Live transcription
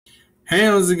Hey,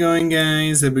 how's it going,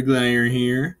 guys? Epic Gladiator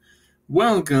here.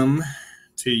 Welcome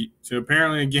to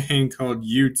apparently a game called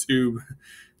YouTube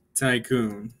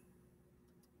Tycoon.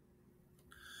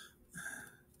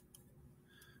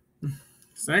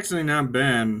 It's actually not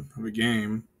bad of a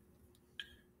game.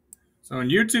 So in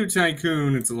YouTube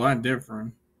Tycoon, it's a lot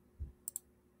different.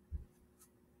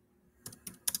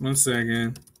 One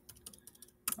second.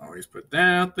 Always put that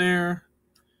out there.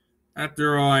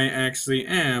 After all, I actually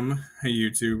am a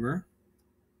YouTuber.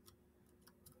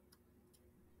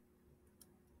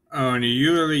 Oh, and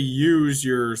you literally use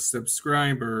your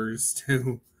subscribers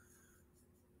to...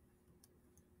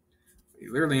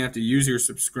 You literally have to use your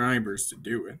subscribers to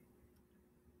do it.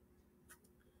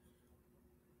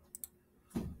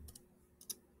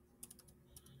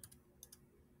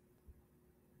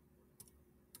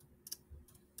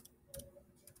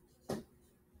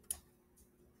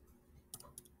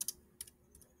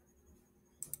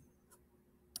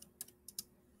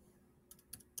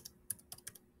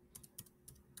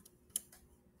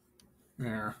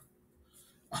 There.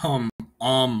 On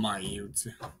my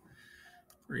YouTube.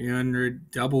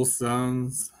 300 double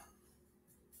subs.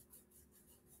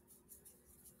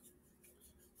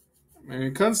 When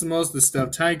it comes to most of the stuff,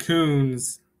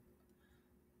 Tycoons,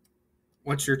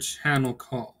 what's your channel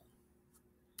called?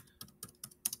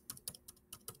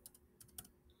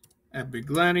 Epic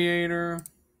Gladiator.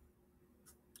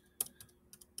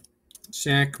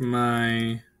 Check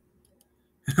my...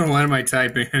 What am I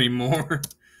typing anymore?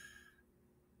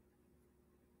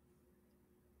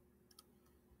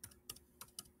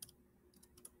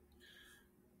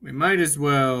 We might as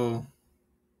well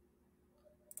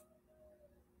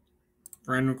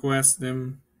friend request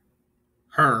them.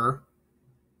 Her.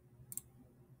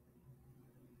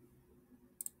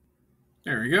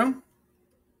 There we go.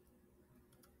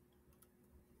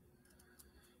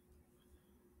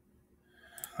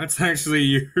 Let's actually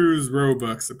use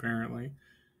Robux, apparently.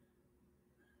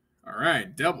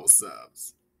 Alright, double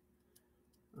subs.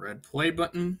 Red play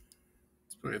button.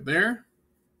 Let's put it there.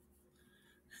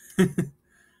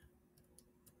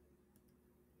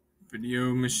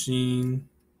 Video machine.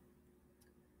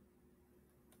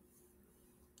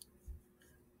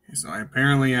 Okay, so I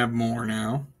apparently have more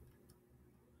now.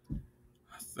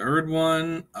 Third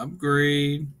one,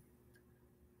 upgrade.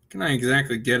 What can I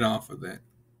exactly get off of it?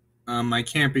 I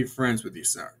can't be friends with you,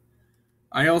 sir.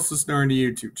 I also started a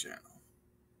YouTube channel.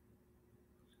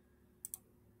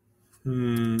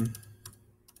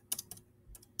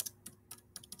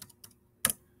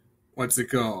 What's it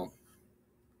called?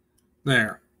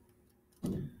 There.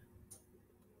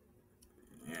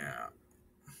 Yeah.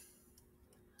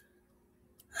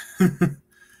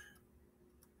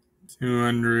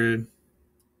 200.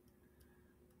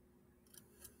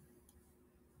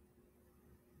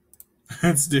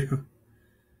 Let's do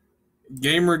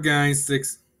Gamer Guy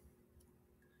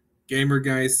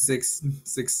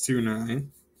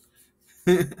 6629.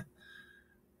 I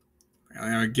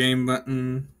have a game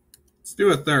button. Let's do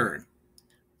a third.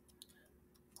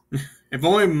 If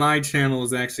only my channel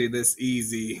was actually this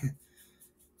easy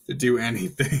to do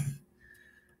anything.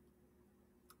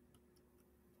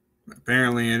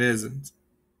 Apparently it isn't.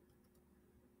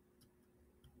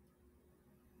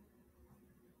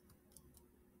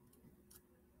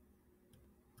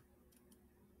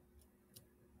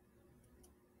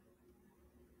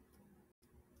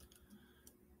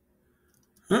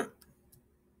 Huh?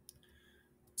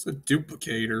 It's a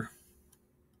duplicator.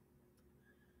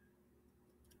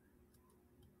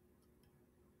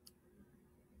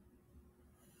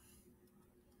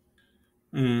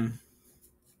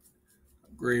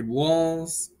 Upgrade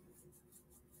walls.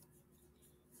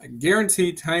 I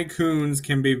guarantee Tycoons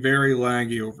can be very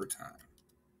laggy over time.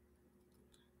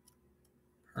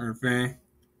 Perfect.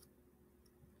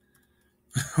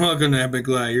 Welcome to Epic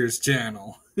Gladiator's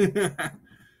channel.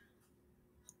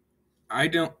 I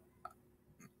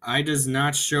does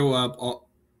not show up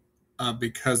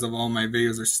because of all my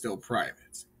videos are still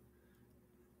private.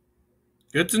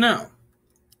 Good to know.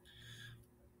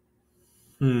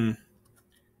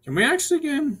 Can we actually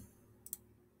get... I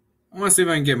want to see if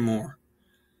I can get more.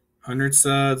 100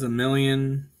 subs, 1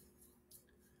 million.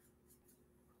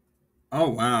 Oh,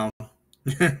 wow.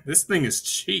 This thing is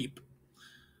cheap.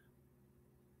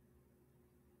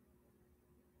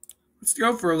 Let's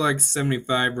go for like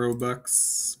 75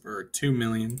 Robux for 2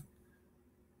 million.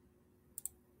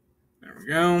 There we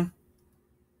go.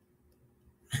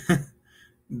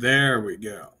 There we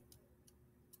go.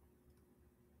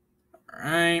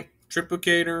 Alright.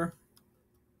 Triplicator.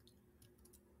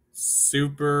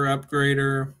 Super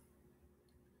upgrader.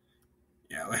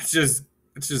 Yeah, let's just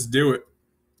do it.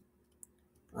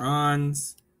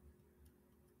 Bronze.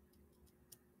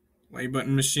 Play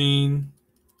button machine.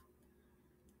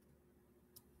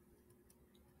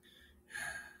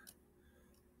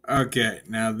 Okay,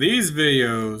 now these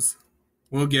videos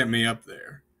will get me up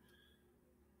there.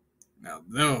 Now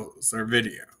those are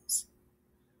videos.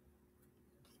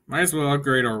 Might as well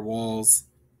upgrade our walls.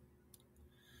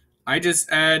 I just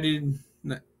added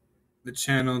the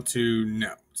channel to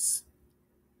notes.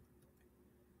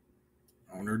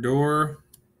 Owner door.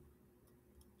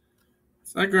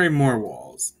 Let's upgrade more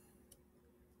walls.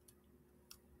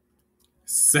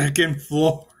 Second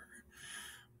floor.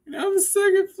 We now have a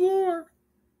second floor.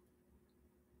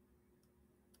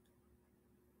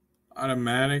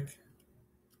 Automatic.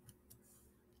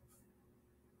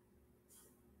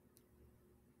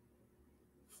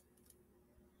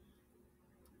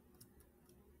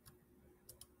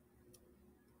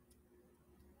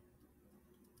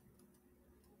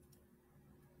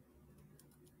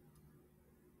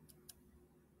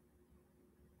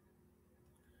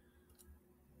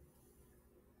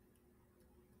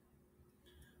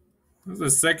 What's the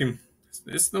second? Is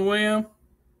this the way up?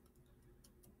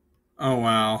 Oh,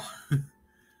 wow.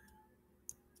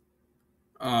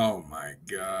 Oh, my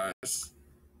gosh.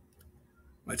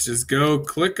 Let's just go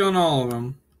click on all of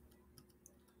them.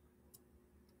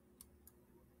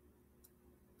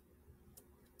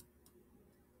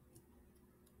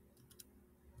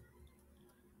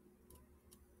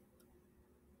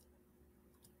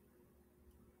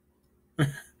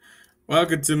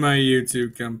 Welcome to my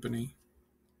YouTube company.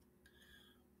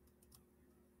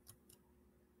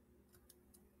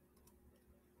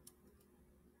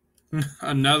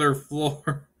 Another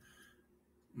floor.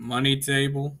 Money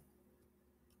table.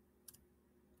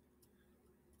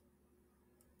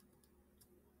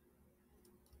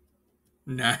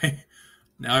 Now,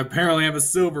 now I apparently have a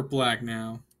silver plaque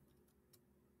now.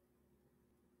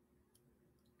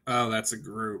 Oh, that's a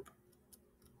group.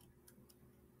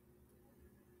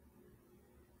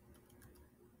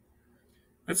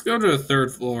 Let's go to the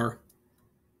third floor.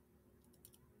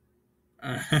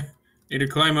 Need to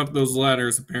climb up those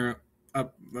ladders, apparently,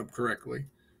 up correctly.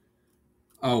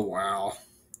 Oh, wow.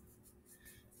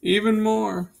 Even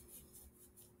more.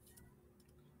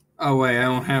 Oh, wait, I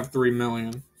don't have 3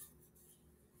 million.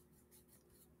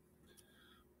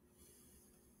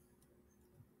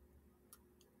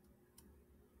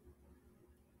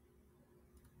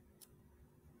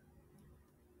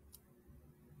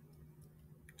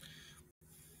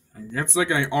 It's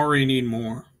like I already need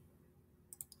more.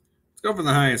 Let's go for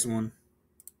the highest one.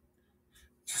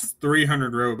 Just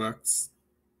 300 Robux.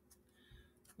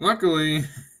 Luckily,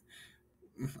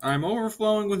 I'm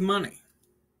overflowing with money.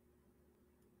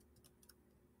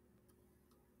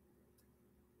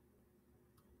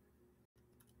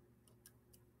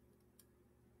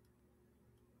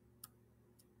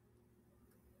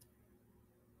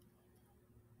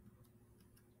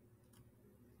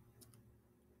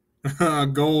 A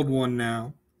gold one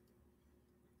now.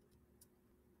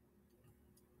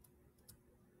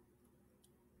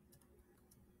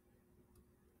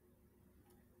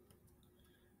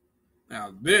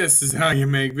 Now this is how you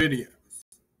make videos.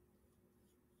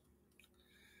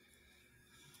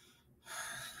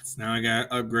 So now I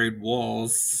gotta upgrade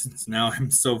walls since now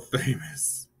I'm so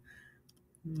famous.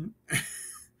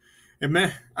 At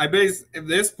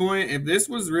this point, if this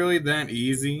was really that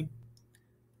easy,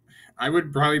 I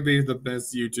would probably be the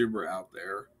best YouTuber out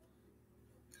there.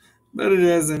 But it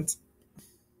isn't.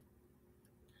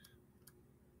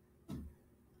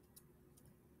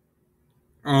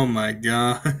 Oh my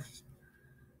god.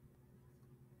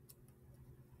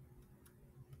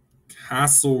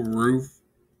 Castle roof.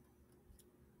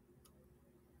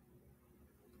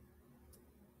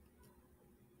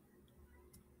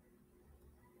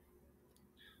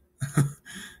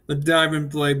 The diamond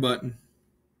play button.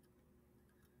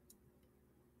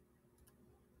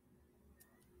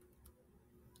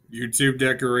 YouTube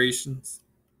decorations.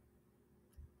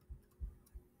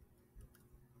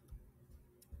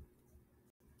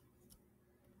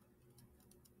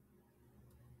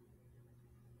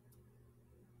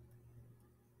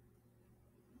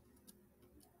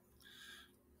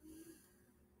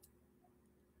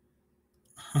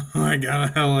 I got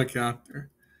a helicopter.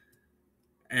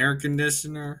 Air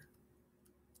conditioner.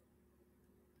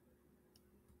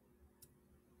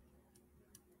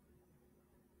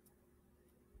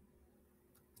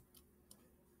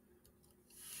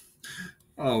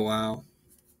 Oh wow.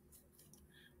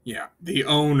 Yeah, the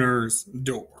owner's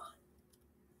door.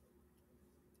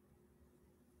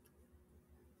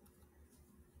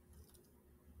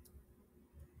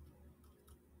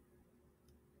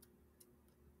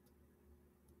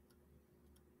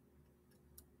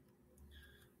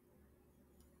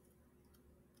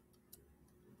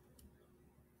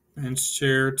 Bench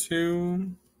chair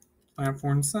 2.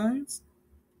 Platform size.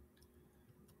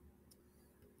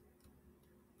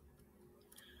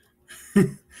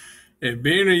 If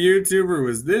being a YouTuber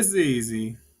was this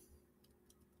easy.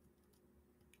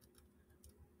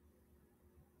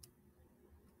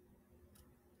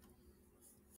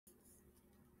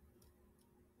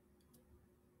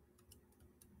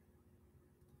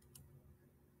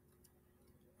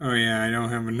 Oh yeah, I don't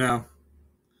have enough.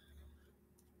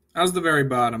 How's the very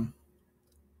bottom?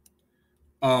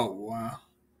 Oh wow.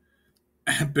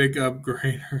 Epic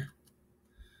upgrader.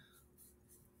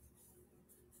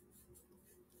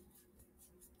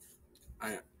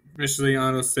 I officially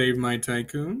auto-saved my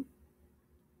Tycoon.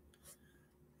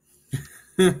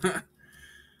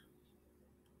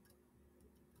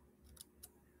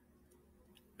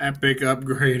 Epic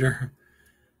upgrader.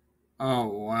 Oh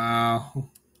wow.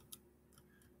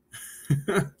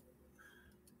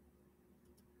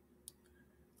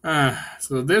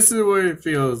 So this is what it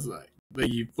feels like.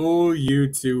 The full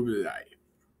YouTube life.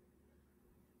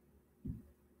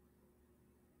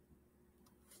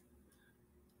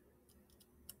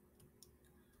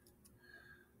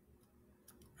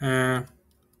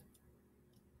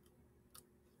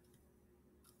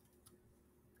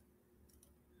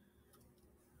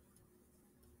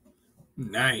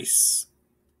 Nice.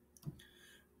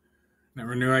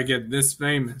 Never knew I'd get this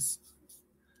famous.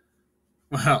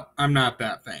 Well, I'm not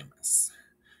that famous.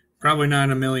 Probably not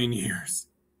in a million years.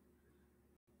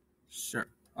 Sure.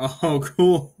 Oh,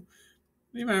 cool.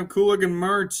 They even have cool looking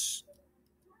merch.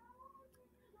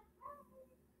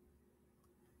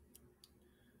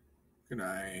 Could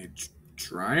I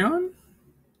try on?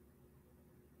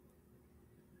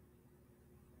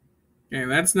 Okay,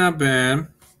 that's not bad.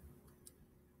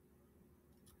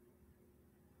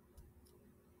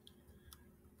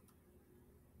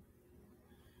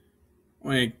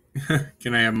 Wait,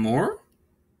 can I have more?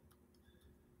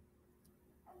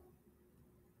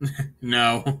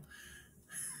 No.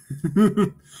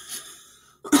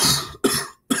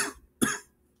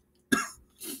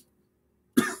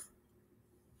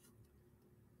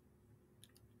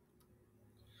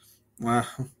 Wow.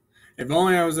 If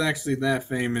only I was actually that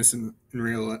famous in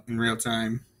real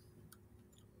time.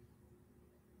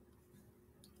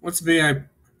 What's VIP?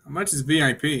 How much is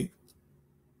VIP?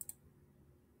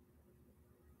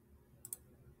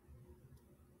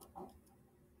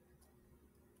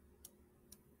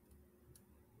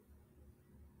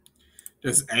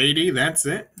 Just 80? That's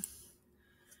it?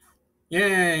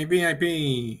 Yay,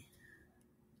 VIP.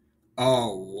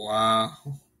 Oh, wow.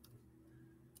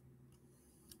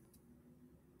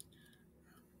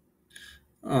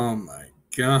 Oh my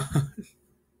god.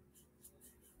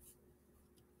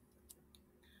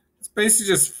 It's basically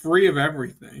just free of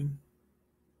everything.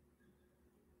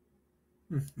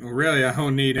 Well, really, I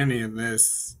don't need any of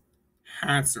this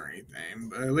hats or anything,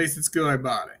 but at least it's good I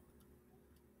bought it.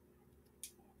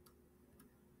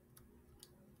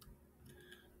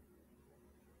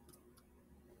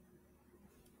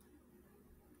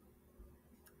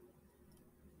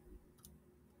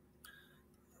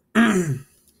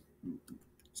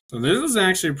 So this is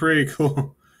actually pretty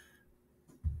cool.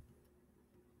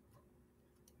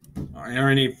 I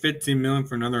already need 15 million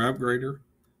for another upgrader.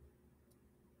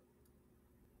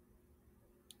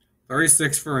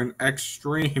 36 for an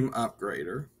extreme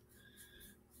upgrader.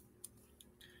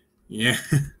 Yeah.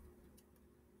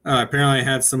 Oh, apparently I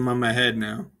had some on my head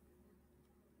now.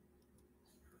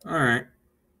 Alright.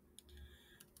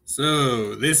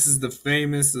 So, this is the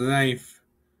famous life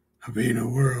of being a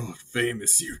world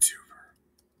famous YouTuber.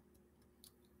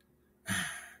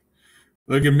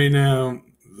 Look at me now.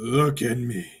 Look at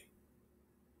me.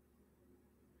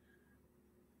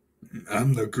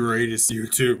 I'm the greatest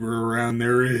YouTuber around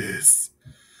there is.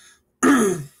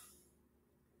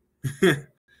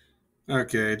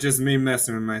 Okay, just me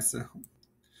messing with myself.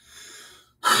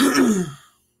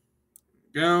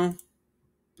 Go.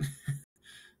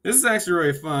 This is actually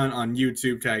really fun on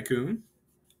YouTube Tycoon.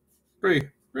 Pretty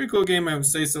cool game, I would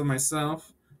say so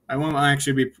myself. I won't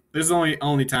actually be. This is the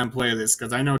only time I play this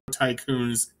because I know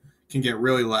Tycoons can get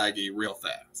really laggy real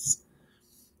fast.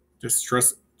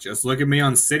 Just look at me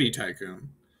on City Tycoon.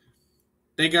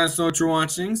 Thank you guys so much for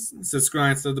watching.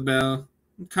 Subscribe to the bell.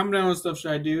 Comment down what stuff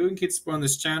should I do and keep supporting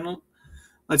this channel.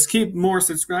 Let's keep more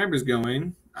subscribers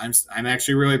going. I'm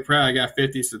actually really proud. I got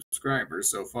 50 subscribers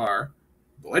so far.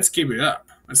 But let's keep it up.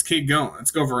 Let's keep going.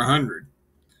 Let's go for 100.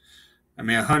 I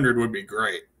mean, 100 would be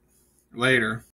great. Later.